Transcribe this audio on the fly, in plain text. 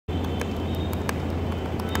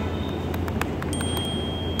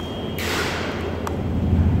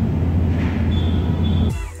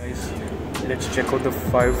check out the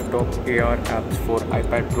 5 top AR apps for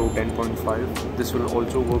iPad Pro 10.5. This will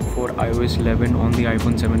also work for iOS 11 on the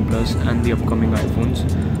iPhone 7 Plus and the upcoming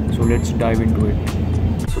iPhones. So let's dive into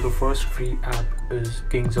it. So the first free app is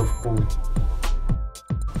Kings of Pool.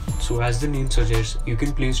 So as the name suggests, you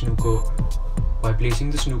can play snooker by placing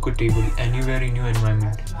the snooker table anywhere in your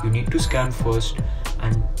environment. You need to scan first,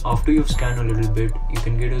 and after you've scanned a little bit, you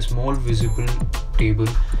can get a small visible table.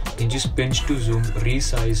 You can just pinch to zoom,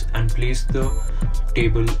 resize and place the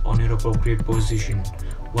table on your appropriate position.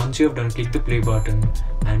 Once you have done, click the play button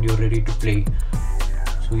and you're ready to play.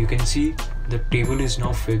 So you can see the table is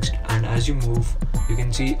now fixed, and as you move, you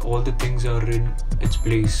can see all the things are in its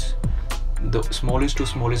place. The smallest to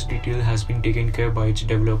smallest detail has been taken care by its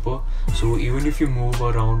developer. So even if you move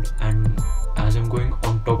around, and as I'm going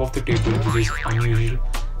on top of the table, which is unusual,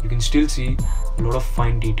 you can still see a lot of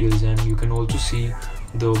fine details, and you can also see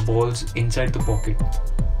the balls inside the pocket.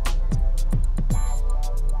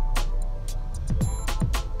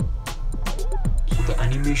 So the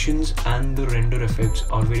animations and the render effects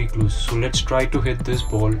are very close. So let's try to hit this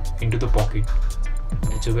ball into the pocket.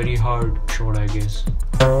 It's a very hard shot, I guess.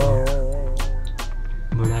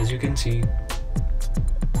 But as you can see,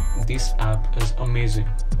 this app is amazing.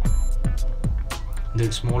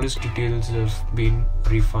 The smallest details have been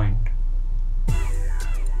refined.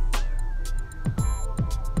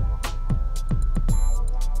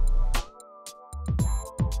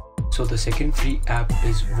 So the second free app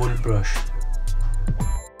is Wool Brush.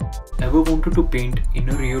 Ever wanted to paint in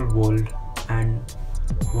a real world and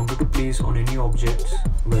wanted to place on any objects?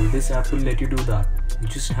 Well, this app will let you do that. You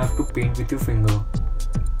just have to paint with your finger.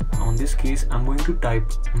 On this case, I'm going to type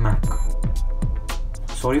Mac.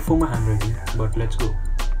 Sorry for my handwriting, but let's go.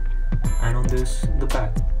 And on this, the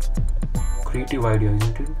back. Creative idea,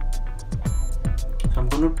 isn't it? So I'm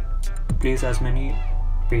going to place as many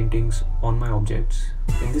paintings on my objects.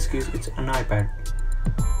 In this case, it's an iPad.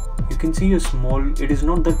 You can see a small, it is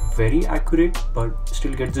not that very accurate, but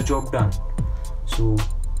still gets the job done. So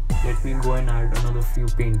let me go and add another few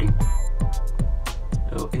paintings.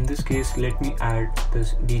 In this case, let me add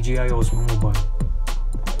this DJI Osmo Mobile.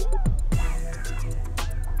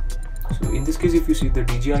 So in this case, if you see, the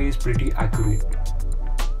DJI is pretty accurate.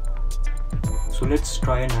 So let's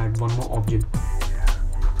try and add one more object.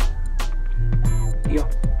 Yeah,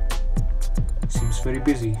 seems very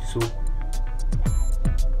busy. So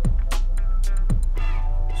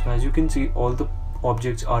as you can see, all the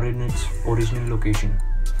objects are in its original location.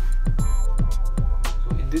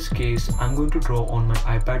 In this case, I'm going to draw on my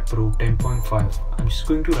iPad Pro 10.5. I'm just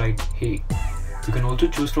going to write hey. You can also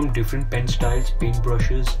choose from different pen styles, paint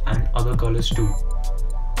brushes and other colors too.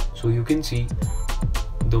 So you can see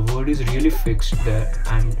the word is really fixed there,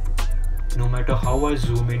 and no matter how I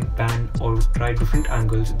zoom in, pan or try different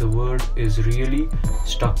angles, the word is really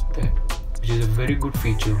stuck there, which is a very good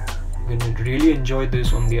feature. You can really enjoy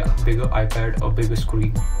this on the bigger iPad or bigger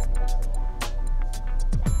screen.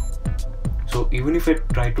 So even if I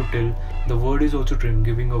try to tell, the word is also trimmed,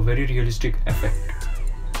 giving a very realistic effect.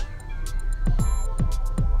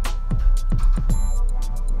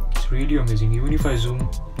 It's really amazing. Even if I zoom,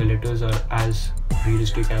 the letters are as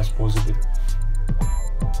realistic as possible.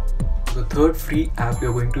 The third free app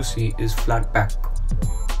you're going to see is Flatpak.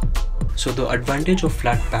 So the advantage of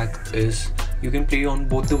Flatpak is you can play on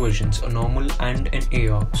both the versions, a normal and an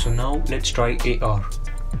AR. So now let's try AR.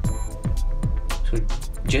 So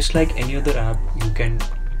just like any other app, you can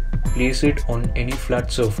place it on any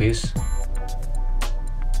flat surface.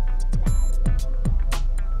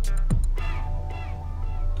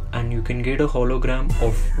 And you can get a hologram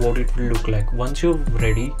of what it will look like. Once you're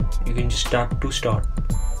ready, you can just tap to start.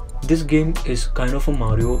 This game is kind of a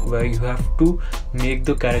Mario, where you have to make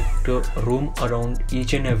the character roam around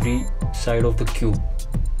each and every side of the cube.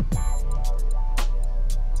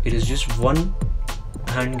 It is just one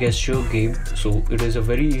hand gesture game, so it is a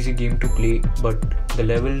very easy game to play, but the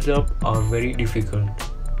levels up are very difficult.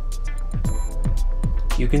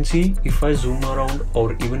 You can see if I zoom around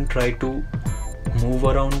or even try to move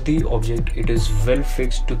around the object, it is well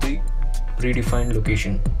fixed to the predefined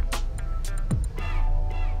location.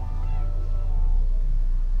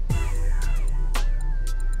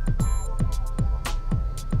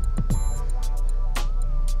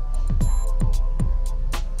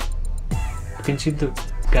 You can see the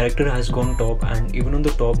character has gone top, and even on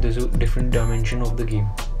the top there's a different dimension of the game,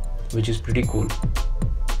 which is pretty cool.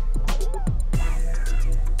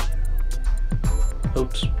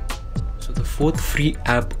 Oops. So the fourth free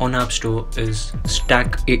app on App Store is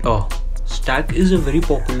Stacko. Stack is a very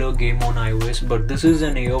popular game on iOS, but this is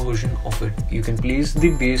an AR version of it. You can place the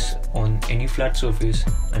base on any flat surface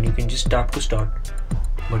and you can just tap to start.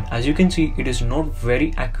 But as you can see, it is not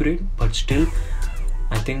very accurate, but still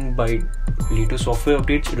I think by later software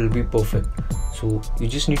updates it will be perfect. So you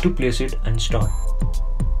just need to place it and start.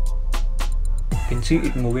 You can see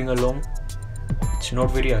it moving along. It's not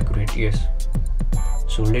very accurate, yes.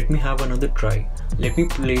 So let me have another try. Let me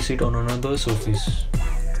place it on another surface.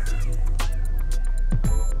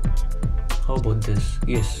 How about this?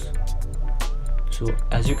 Yes. So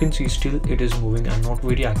as you can see, still it is moving and not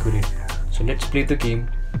very accurate. So let's play the game.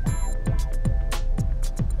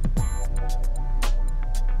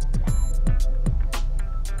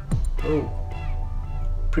 Oh,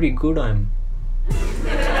 pretty good I'm.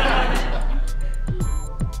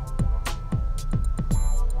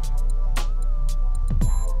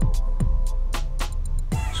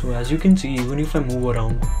 So as you can see, even if I move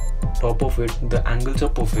around top of it, the angles are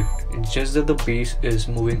perfect. It's just that the base is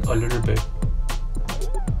moving a little bit.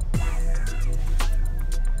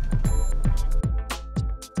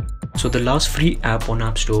 So the last free app on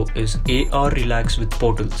App Store is AR Relax with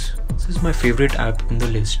Portals. This is my favorite app in the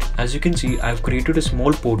list. As you can see, I've created a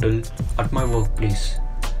small portal at my workplace.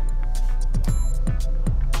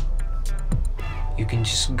 You can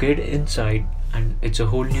just get inside and it's a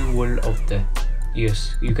whole new world out there.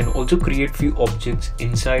 Yes, you can also create few objects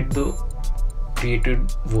inside the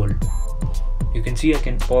created world. You can see I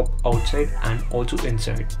can pop outside and also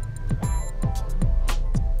inside.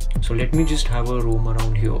 So let me just have a roam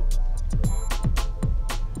around here.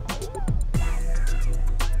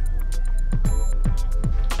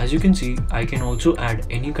 As you can see, I can also add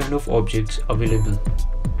any kind of objects available.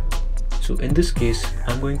 So in this case,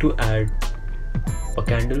 I'm going to add a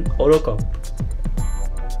candle or a cup.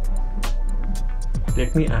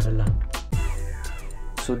 Let me add a lamp.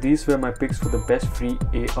 So these were my picks for the best free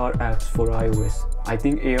AR apps for iOS. I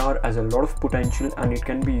think AR has a lot of potential and it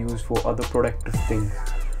can be used for other productive things.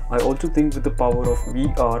 I also think with the power of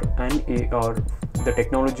VR and AR, the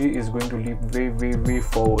technology is going to leap way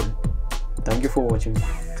forward. Thank you for watching.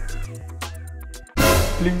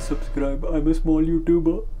 Please subscribe, I'm a small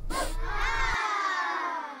YouTuber.